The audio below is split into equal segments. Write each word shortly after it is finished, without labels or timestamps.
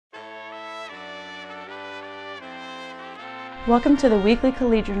Welcome to the weekly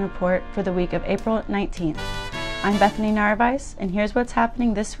Collegian report for the week of April 19th. I'm Bethany Narvaez, and here's what's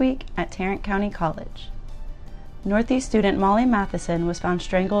happening this week at Tarrant County College. Northeast student Molly Matheson was found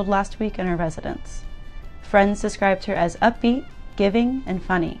strangled last week in her residence. Friends described her as upbeat, giving, and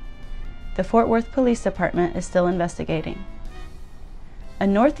funny. The Fort Worth Police Department is still investigating. A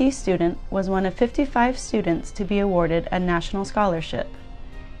Northeast student was one of 55 students to be awarded a national scholarship.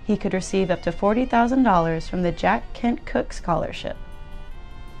 He could receive up to $40,000 from the Jack Kent Cook Scholarship.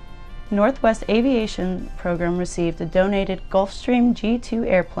 Northwest Aviation Program received a donated Gulfstream G2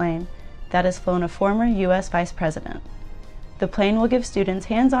 airplane that has flown a former U.S. Vice President. The plane will give students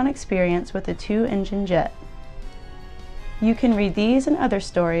hands-on experience with a two-engine jet. You can read these and other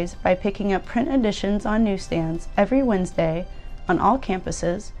stories by picking up print editions on newsstands every Wednesday on all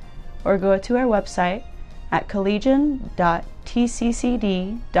campuses, or go to our website at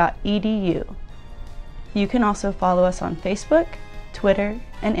collegian.tccd.edu. You can also follow us on Facebook, Twitter,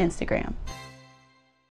 and Instagram.